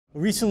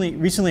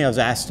Recently I was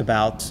asked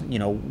about,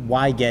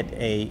 why get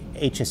a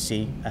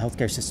HSC, a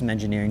healthcare system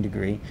engineering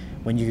degree,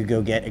 when you could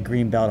go get a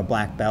green belt, a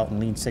black belt in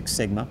Lean Six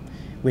Sigma,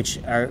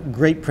 which are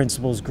great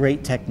principles,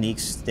 great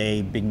techniques.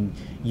 They've been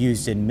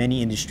used in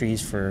many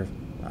industries for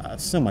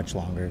so much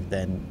longer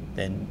than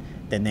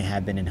they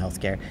have been in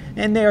healthcare.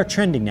 And they are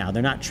trending now.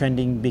 They're not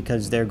trending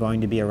because they're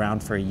going to be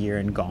around for a year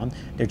and gone.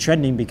 They're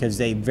trending because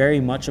they very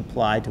much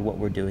apply to what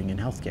we're doing in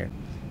healthcare.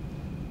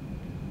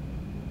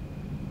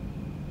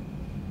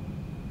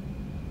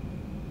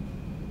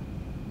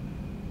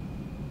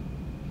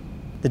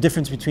 The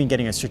difference between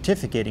getting a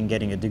certificate and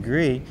getting a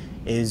degree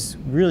is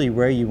really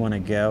where you want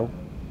to go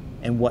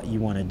and what you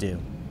want to do.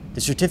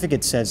 The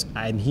certificate says,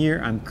 I'm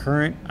here, I'm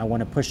current, I want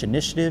to push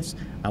initiatives,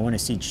 I want to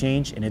see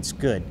change, and it's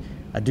good.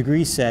 A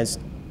degree says,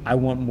 I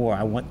want more.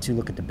 I want to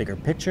look at the bigger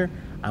picture.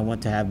 I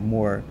want to have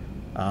more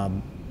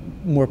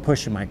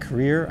push in my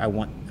career. I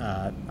want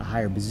a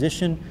higher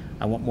position.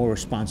 I want more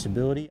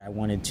responsibility. I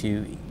wanted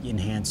to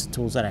enhance the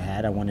tools that I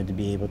had. I wanted to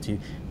be able to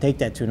take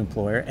that to an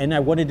employer, and I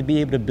wanted to be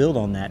able to build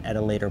on that at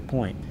a later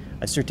point.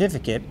 A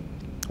certificate,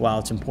 while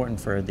it's important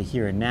for the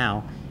here and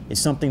now,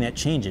 is something that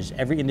changes.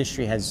 Every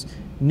industry has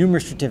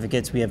numerous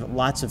certificates. We have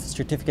lots of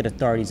certificate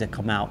authorities that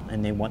come out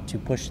and they want to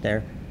push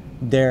their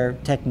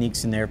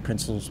techniques and their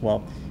principles.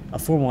 Well, a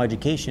formal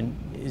education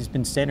has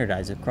been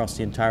standardized across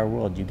the entire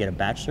world. You get a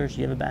bachelor's,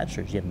 you have a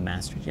bachelor's. You have a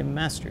master's, you have a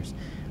master's.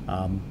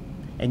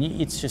 And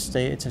it's just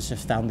a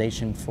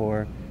foundation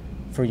for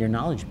your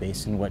knowledge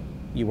base and what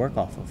you work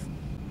off of.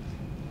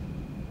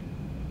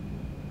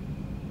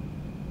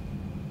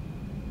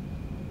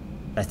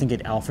 I think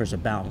it offers a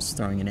balance,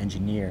 throwing an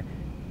engineer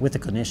with a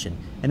clinician.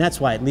 And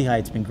that's why at Lehigh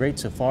it's been great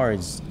so far,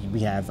 is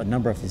we have a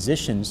number of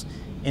physicians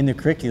in the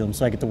curriculum,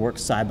 so I get to work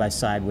side by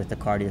side with a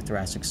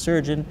cardiothoracic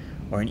surgeon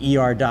or an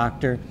ER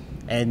doctor,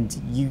 and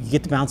you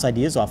get to bounce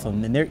ideas off of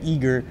them, and they're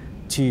eager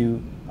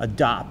to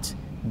adopt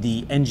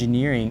the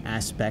engineering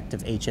aspect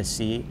of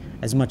HSC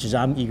as much as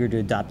I'm eager to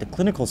adopt the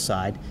clinical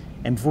side.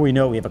 And before we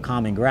know it, we have a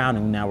common ground,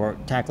 and now we're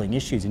tackling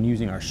issues and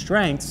using our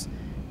strengths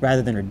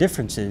rather than our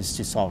differences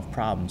to solve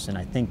problems. And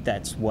I think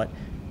that's what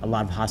a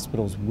lot of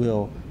hospitals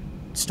will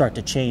start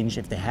to change,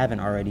 if they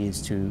haven't already,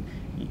 is to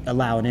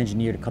allow an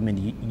engineer to come in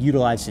to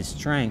utilize his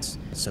strengths.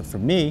 So for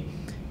me,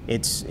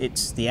 it's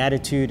the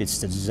attitude, it's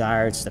the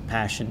desire, it's the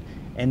passion,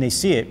 and they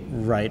see it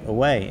right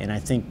away. And I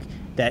think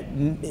that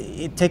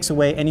it takes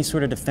away any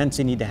sort of defense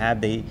they need to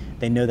have. They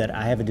know that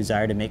I have a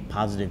desire to make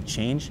positive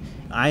change.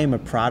 I am a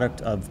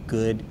product of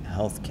good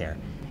healthcare,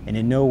 and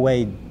in no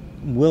way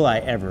will I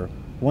ever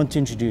want to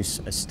introduce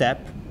a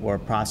step or a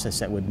process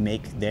that would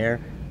make their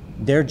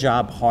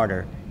job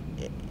harder.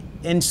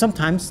 And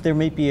sometimes there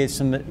may be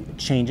some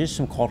changes,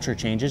 some culture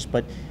changes,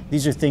 but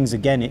these are things,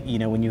 again,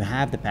 when you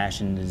have the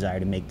passion and desire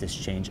to make this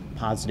change,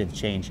 positive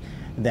change,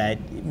 that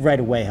right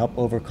away help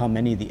overcome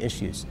many of the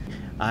issues.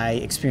 I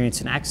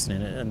experienced an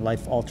accident, a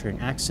life-altering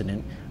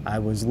accident. I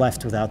was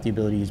left without the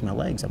ability to use my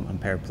legs. I'm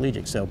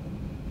paraplegic. So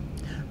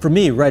for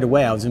me, right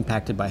away, I was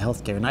impacted by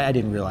healthcare, and I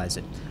didn't realize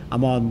it.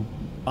 I'm on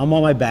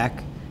my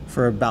back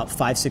for about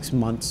 5-6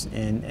 months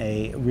in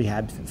a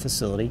rehab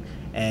facility,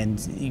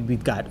 and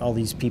we've got all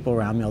these people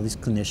around me, all these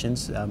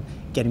clinicians,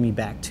 getting me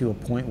back to a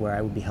point where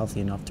I would be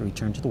healthy enough to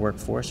return to the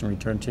workforce and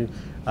return to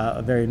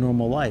a very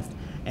normal life.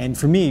 And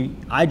for me,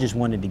 I just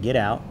wanted to get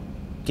out,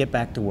 get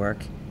back to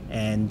work,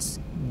 and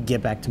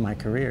get back to my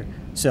career.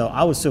 So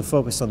I was so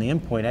focused on the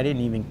endpoint, I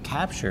didn't even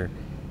capture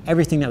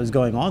everything that was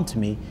going on to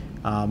me,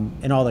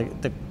 and all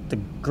the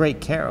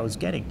great care I was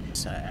getting.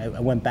 So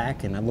I went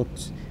back and I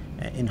looked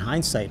in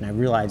hindsight, and I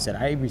realized that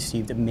I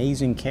received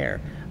amazing care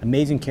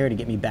to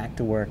get me back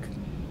to work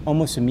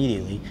almost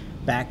immediately,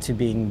 back to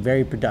being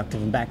very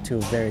productive and back to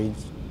a very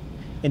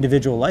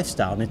individual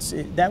lifestyle. And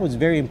that was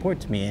very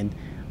important to me. And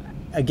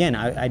again,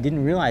 I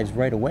didn't realize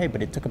right away,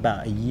 but it took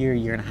about a year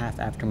and a half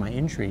after my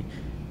injury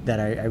that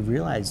I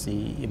realized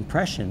the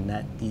impression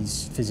that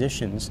these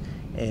physicians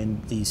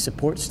and the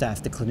support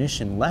staff, the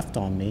clinician, left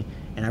on me.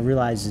 And I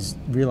realized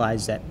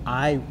that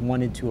I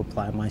wanted to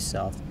apply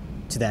myself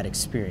to that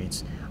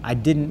experience. I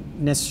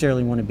didn't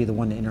necessarily want to be the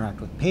one to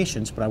interact with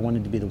patients, but I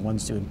wanted to be the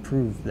ones to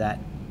improve that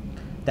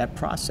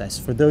process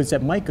for those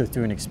that might go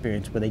through an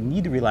experience where they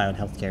need to rely on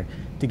healthcare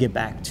to get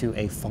back to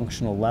a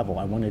functional level.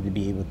 I wanted to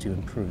be able to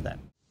improve that.